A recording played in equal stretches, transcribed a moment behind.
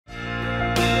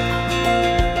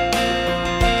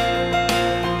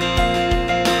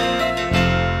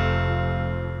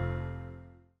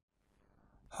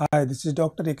Hi, this is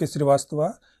Dr. A.K.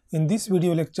 Srivastava. In this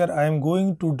video lecture, I am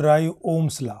going to derive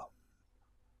Ohm's law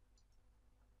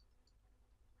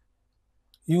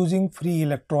using free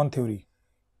electron theory.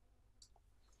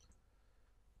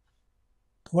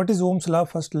 What is Ohm's law?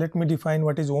 First, let me define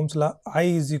what is Ohm's law. I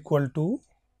is equal to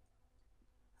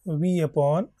V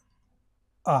upon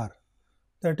R.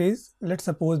 That is, let's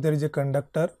suppose there is a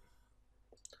conductor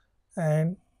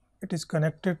and it is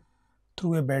connected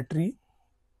through a battery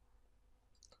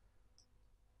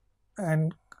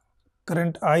and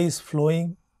current I is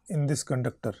flowing in this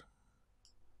conductor.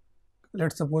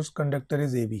 Let's suppose conductor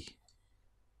is AB.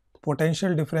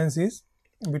 Potential difference is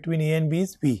between A and B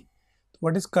is V.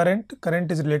 What is current?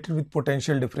 Current is related with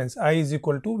potential difference. I is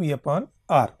equal to V upon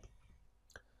R.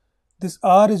 This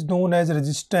R is known as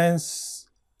resistance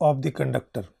of the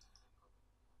conductor.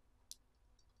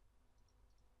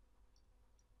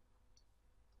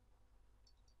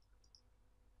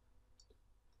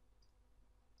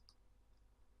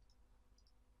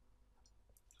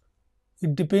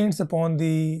 It depends upon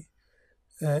the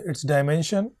its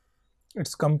dimension,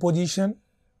 its composition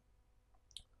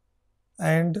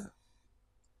and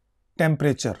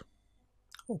temperature.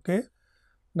 Okay.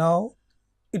 Now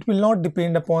it will not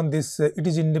depend upon this, it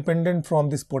is independent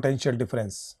from this potential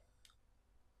difference.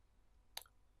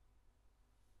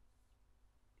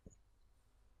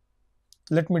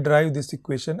 Let me derive this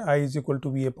equation. I is equal to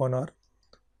V upon R.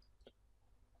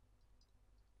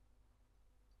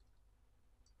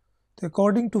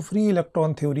 According to free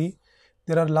electron theory,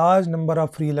 there are large number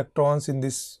of free electrons in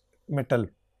this metal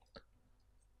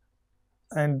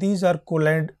and these are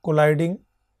colliding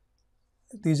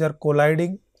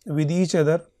with each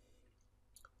other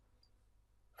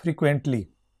frequently.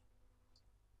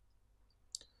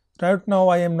 Right now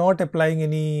I am not applying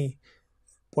any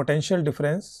potential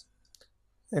difference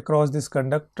across this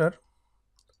conductor.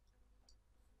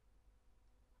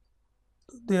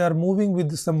 They are moving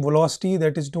with some velocity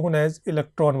that is known as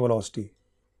electron velocity.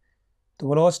 The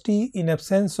velocity in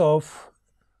absence of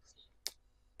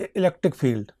electric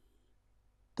field.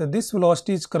 So this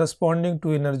velocity is corresponding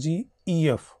to energy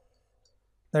EF,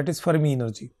 that is Fermi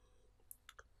energy.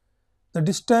 The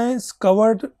distance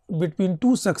covered between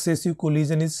two successive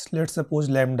collisions is, let's suppose,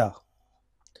 lambda,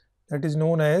 that is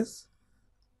known as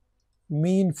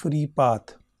mean free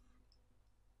path,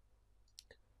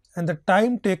 and the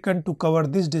time taken to cover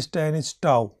this distance is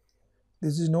tau.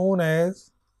 This is known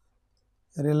as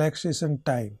relaxation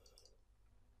time.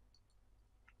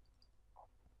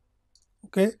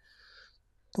 Okay.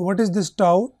 So what is this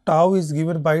tau? Tau is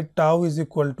given by tau is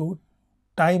equal to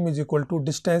time is equal to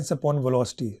distance upon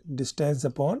velocity. Distance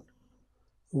upon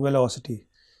velocity.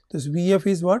 This Vf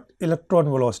is what? Electron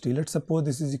velocity. Let's suppose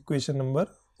this is equation number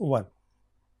 1.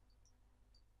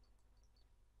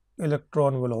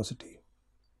 Electron velocity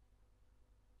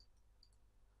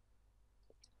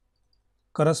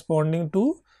corresponding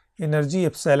to energy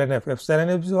epsilon f. Epsilon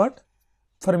f is what?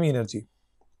 Fermi energy.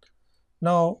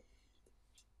 Now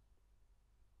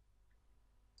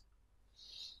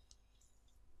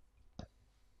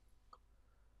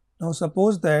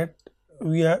suppose that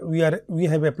we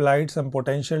have applied some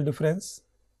potential difference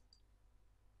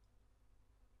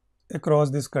across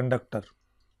this conductor.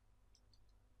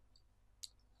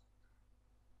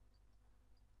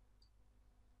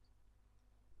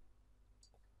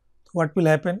 What will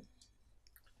happen?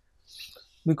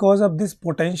 Because of this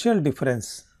potential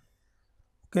difference,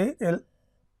 okay,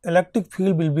 electric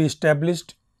field will be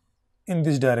established in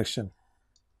this direction.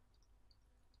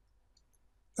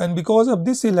 And because of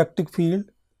this electric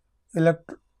field,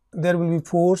 there will be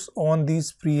force on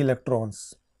these free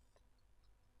electrons.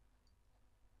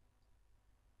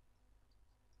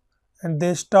 And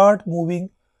they start moving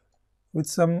with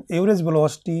some average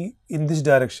velocity in this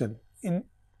direction,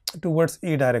 towards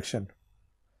A direction.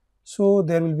 So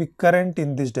there will be current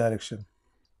in this direction.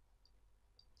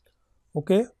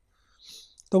 Okay.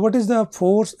 So what is the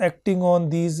force acting on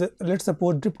these? Let's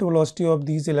suppose drift velocity of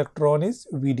these electron is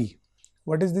Vd.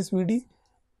 What is this Vd?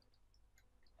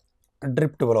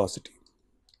 Drift velocity.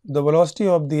 The velocity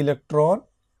of the electron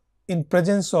in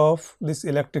presence of this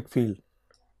electric field.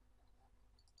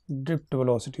 Drift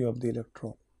velocity of the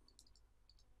electron.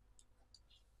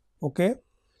 Okay.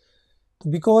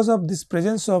 Because of this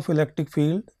presence of electric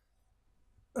field,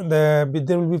 there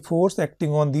will be force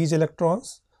acting on these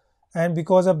electrons, and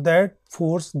because of that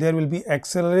force there will be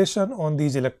acceleration on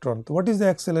these electrons. What is the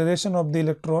acceleration of the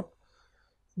electron?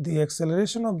 The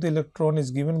acceleration of the electron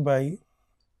is given by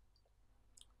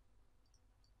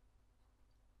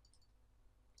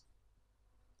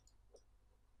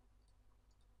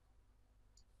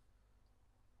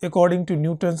according to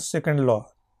Newton's second law.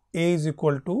 A is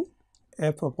equal to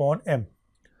F upon m.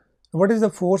 What is the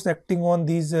force acting on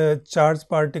these charged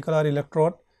particle or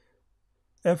electron?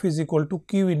 F is equal to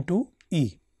Q into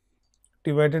E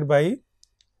divided by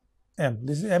m.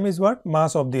 This is m is what?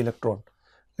 Mass of the electron.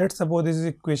 Let's suppose this is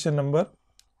equation number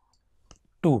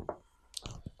 2.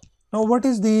 Now what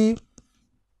is the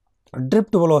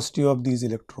drift velocity of these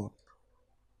electrons?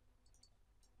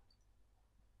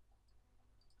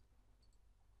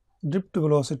 Drift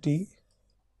velocity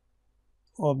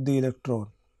of the electron,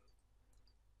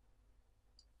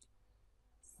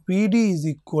 Vd is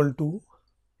equal to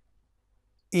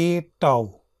a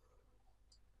tau.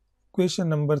 Question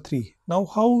number 3. Now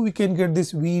how we can get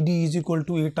this Vd is equal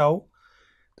to a tau?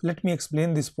 Let me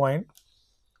explain this point.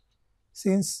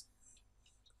 Since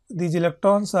these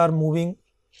electrons are moving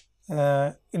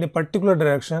in a particular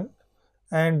direction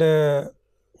and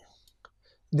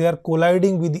they are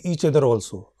colliding with each other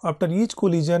also. After each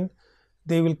collision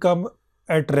they will come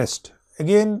at rest.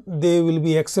 Again they will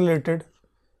be accelerated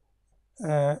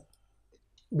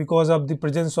because of the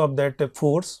presence of that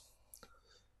force.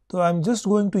 So I am just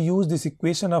going to use this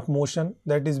equation of motion,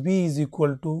 that is V is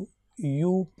equal to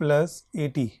u plus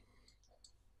at.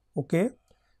 Okay,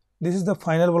 this is the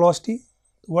final velocity.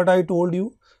 What I told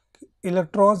you,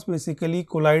 electrons basically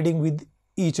colliding with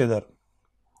each other,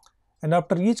 and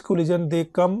after each collision they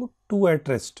come to at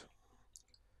rest.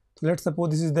 So let's suppose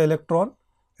this is the electron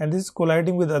and this is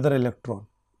colliding with other electron.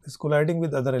 This is colliding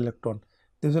with other electron.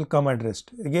 This will come at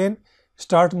rest. Again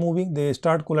start moving, they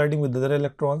start colliding with other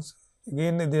electrons.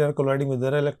 Again they are colliding with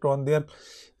other electron.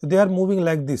 They are moving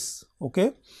like this.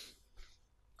 Okay,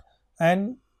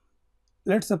 and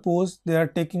let's suppose they are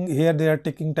taking, here they are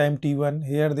taking time t1,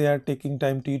 here they are taking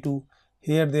time t2,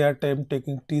 here they are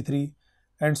taking t3,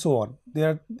 and so on. They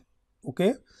are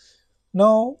okay.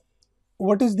 Now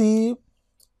what is the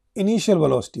initial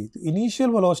velocity? The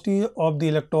initial velocity of the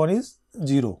electron is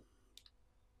 0.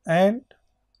 And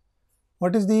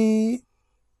what is the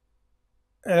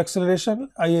acceleration?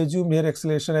 I assume here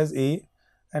acceleration as a,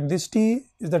 and this t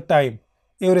is the time,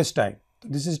 average time.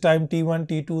 This is time t1,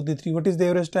 t2, t3. What is the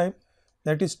average time?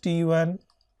 That is t1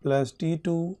 plus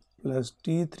t2 plus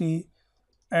t3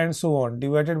 and so on,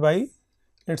 divided by,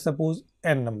 let's suppose,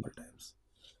 n number times.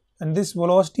 And this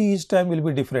velocity each time will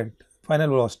be different. Final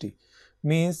velocity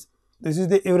means this is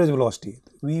the average velocity,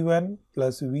 v1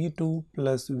 plus v2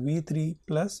 plus v3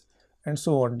 plus and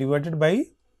so on, divided by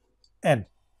n.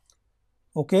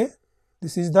 Okay,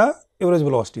 this is the average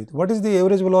velocity. What is the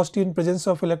average velocity in presence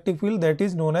of electric field? That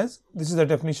is known as, this is the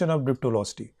definition of drift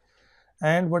velocity.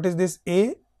 And what is this?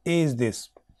 A is this,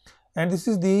 and this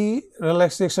is the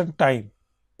relaxation time,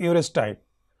 average time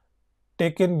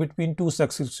taken between two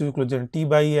successive collisions, t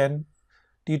by n,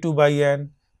 t2 by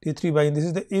n, t3 by n. This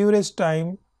is the average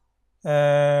time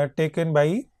taken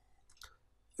by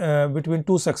between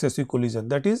two successive collisions,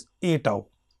 that is a tau.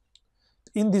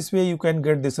 In this way you can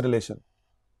get this relation.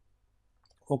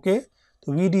 Okay,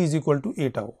 so Vd is equal to a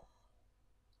tau.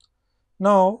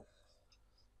 Now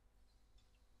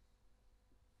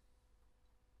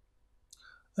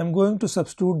I am going to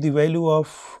substitute the value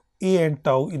of a and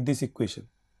tau in this equation.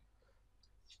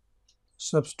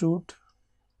 Substitute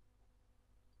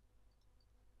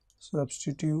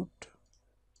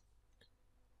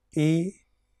a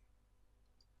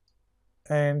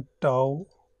and tau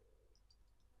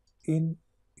in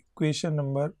equation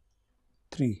number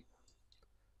 3.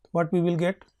 What we will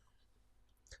get?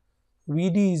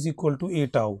 Vd is equal to a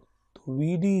tau. So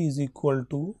Vd is equal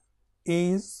to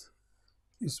a is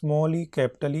small e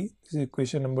capital E, this is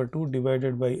equation number 2,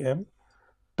 divided by m.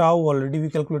 Tau already we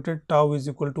calculated, tau is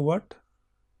equal to what?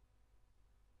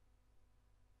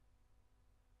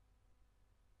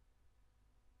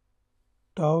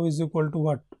 Tau is equal to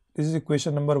what? This is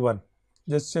equation number 1.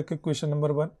 Just check equation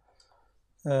number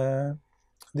 1.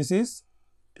 This is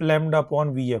lambda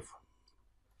upon Vf.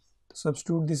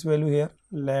 Substitute this value here,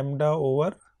 lambda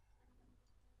over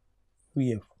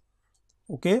Vf.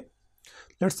 Okay,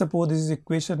 let's suppose this is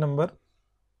equation number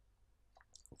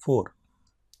 4.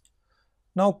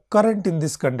 Now current in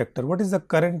this conductor. What is the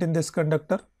current in this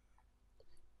conductor?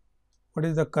 What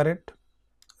is the current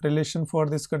relation for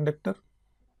this conductor?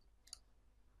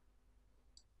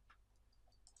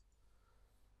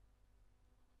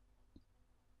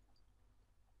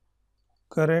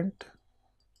 Current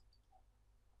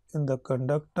in the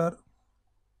conductor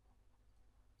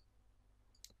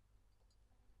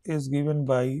is given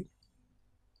by,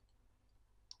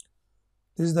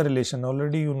 this is the relation,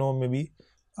 already you know, maybe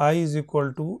I is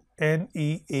equal to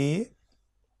NEA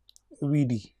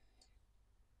Vd.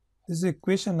 This is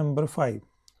equation number 5.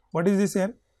 What is this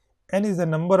n? N is the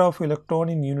number of electron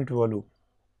in unit volume.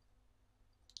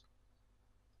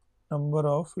 number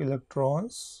of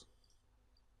electrons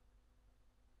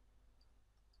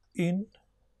in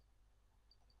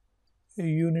a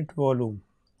unit volume.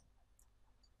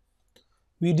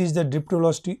 Vd is the drift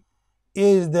velocity,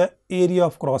 A is the area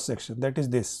of cross section, that is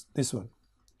this one,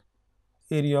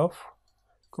 area of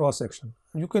cross section.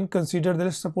 You can consider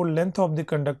that, suppose length of the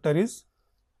conductor is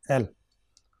L.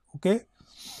 Okay.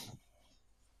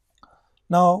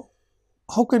 Now,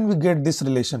 how can we get this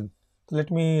relation?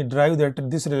 Let me derive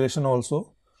this relation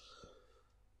also.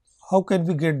 How can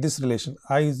we get this relation?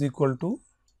 I is equal to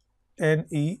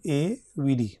NEA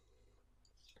Vd.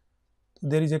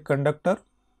 There is a conductor.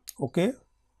 Okay.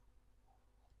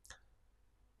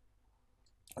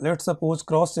 Let's suppose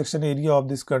cross section area of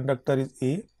this conductor is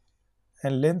A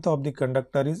and length of the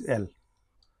conductor is L.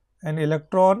 And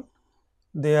electron,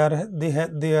 they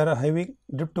are having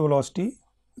drift velocity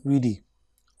Vd.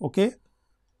 Okay.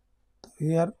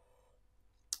 Here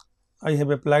I have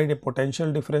applied a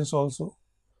potential difference also.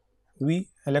 V,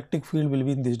 electric field will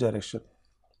be in this direction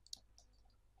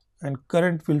and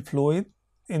current will flow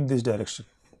in this direction.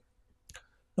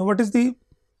 Now what is the,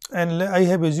 and I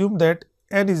have assumed that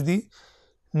N is the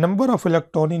number of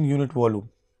electron in unit volume.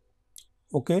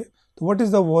 Okay. So what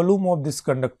is the volume of this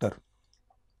conductor?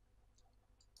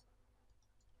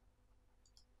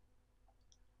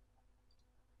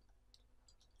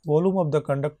 Volume of the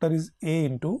conductor is A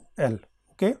into L.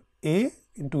 Okay. A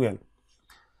into L.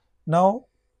 Now,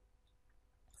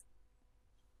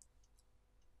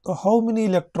 how many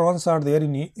electrons are there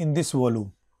in this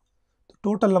volume? The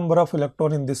total number of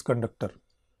electrons in this conductor.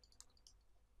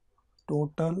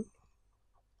 Total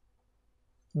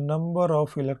number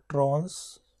of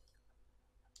electrons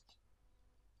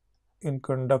in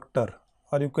conductor,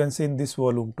 or you can say in this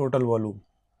volume, total volume.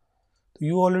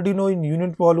 You already know in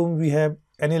unit volume we have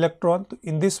n electron.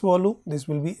 In this volume, this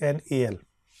will be NaL.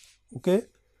 Okay.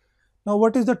 Now,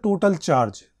 what is the total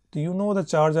charge? Do you know the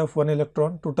charge of one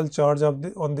electron? Total charge of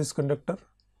on this conductor?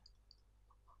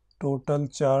 Total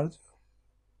charge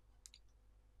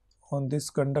on this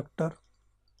conductor.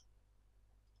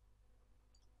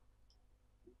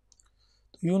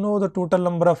 You know the total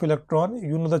number of electron.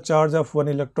 You know the charge of one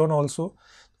electron also.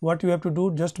 What you have to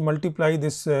do, just multiply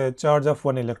this charge of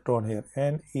one electron here,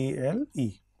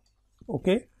 NaLe.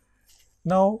 Okay.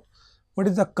 Now, what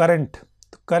is the current?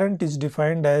 The current is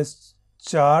defined as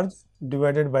charge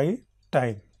divided by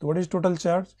time. So what is total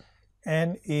charge?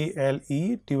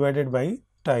 NaLe divided by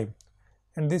time.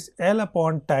 And this L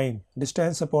upon time,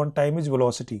 distance upon time, is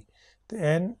velocity.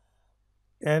 The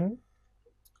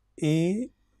NaE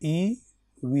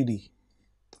Vd.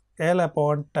 L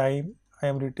upon time I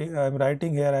am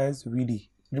writing here as Vd,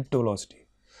 drift velocity.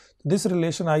 This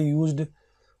relation I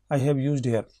have used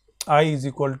here. I is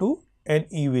equal to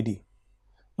NE Vd.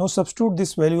 Now substitute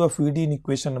this value of Vd in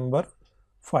equation number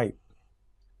 5.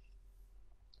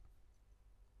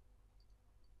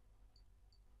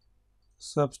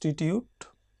 Substitute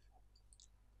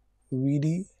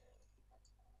Vd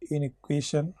in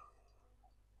equation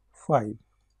 5.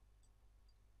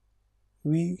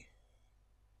 We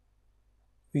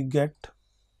get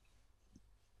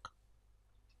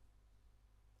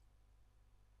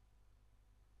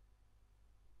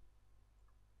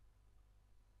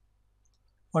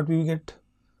what we get?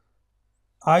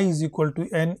 I is equal to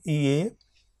NEA.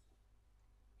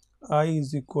 I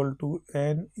is equal to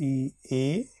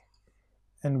NEA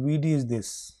and Vd is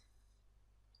this.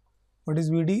 What is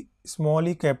Vd? Small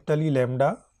e capital E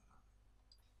lambda.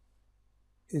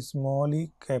 Small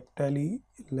e capital E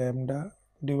lambda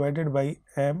divided by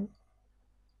m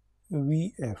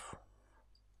Vf,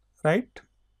 right?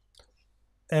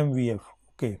 mVf.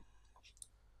 Okay.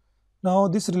 Now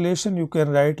this relation you can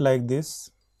write like this.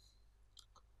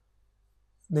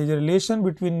 There is a relation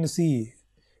between C.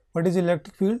 What is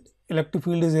electric field? Electric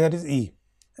field is here is E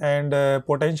and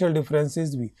potential difference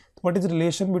is V. What is the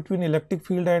relation between electric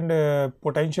field and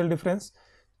potential difference?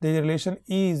 There is a relation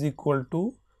E is equal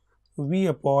to V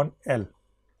upon L.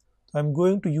 I am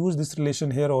going to use this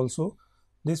relation here also.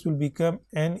 This will become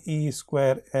NE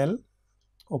square L.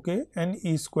 Okay,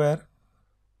 NE square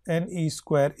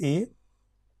A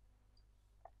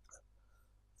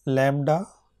lambda.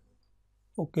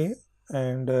 Okay,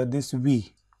 and this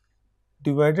V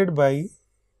divided by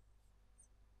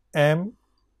m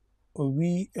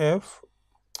Vf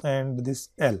and this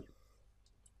L.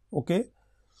 Okay,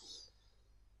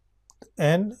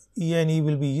 N E and E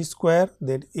will be E square,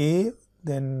 then A,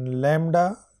 then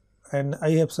lambda, and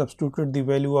I have substituted the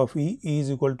value of E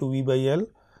is equal to V by L,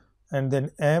 and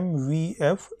then m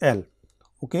Vf L.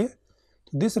 Okay,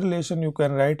 this relation you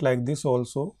can write like this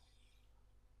also.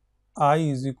 I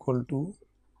is equal to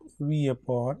V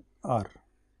upon R,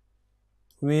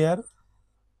 where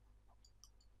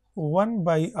 1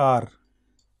 by R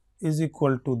is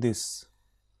equal to this.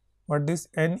 What is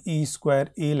Ne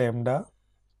square A lambda,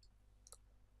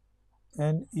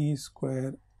 Ne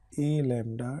square A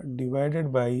lambda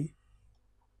divided by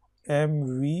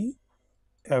MVF,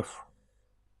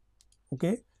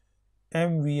 okay,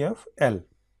 MVF L.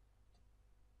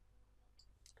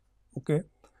 Okay,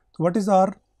 so what is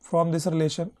R from this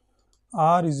relation?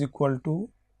 R is equal to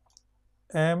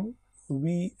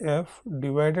MVF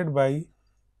divided by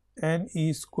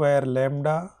Ne square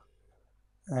lambda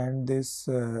and this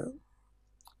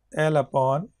L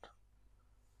upon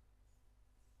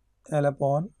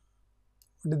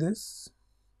what is this?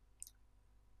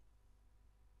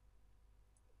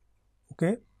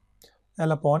 Okay,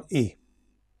 L upon A,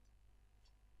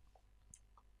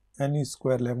 Ne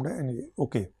square lambda and A.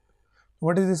 Okay,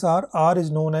 what is this R? R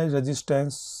is known as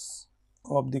resistance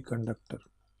of the conductor.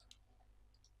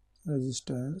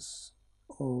 Resistance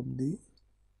of the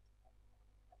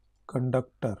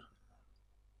conductor.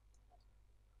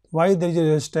 Why there is a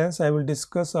resistance, I will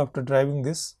discuss after driving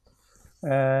this.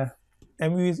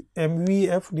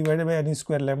 MVF divided by Ne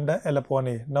square lambda L upon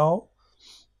A. Now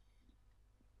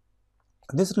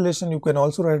this relation you can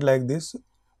also write like this: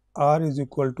 R is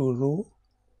equal to rho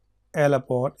L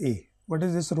upon A. What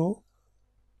is this rho?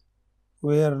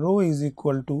 Where rho is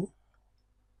equal to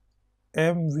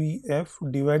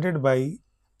MVF divided by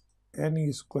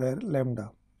Ne square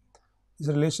lambda. This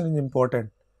relation is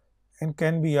important and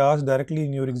can be asked directly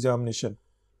in your examination.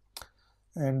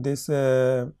 And this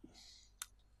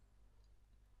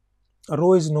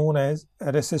rho is known as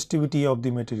resistivity of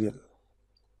the material.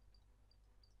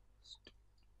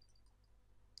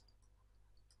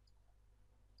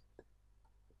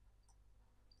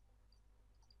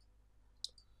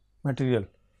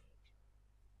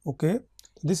 Okay,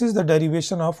 this is the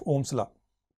derivation of Ohm's law.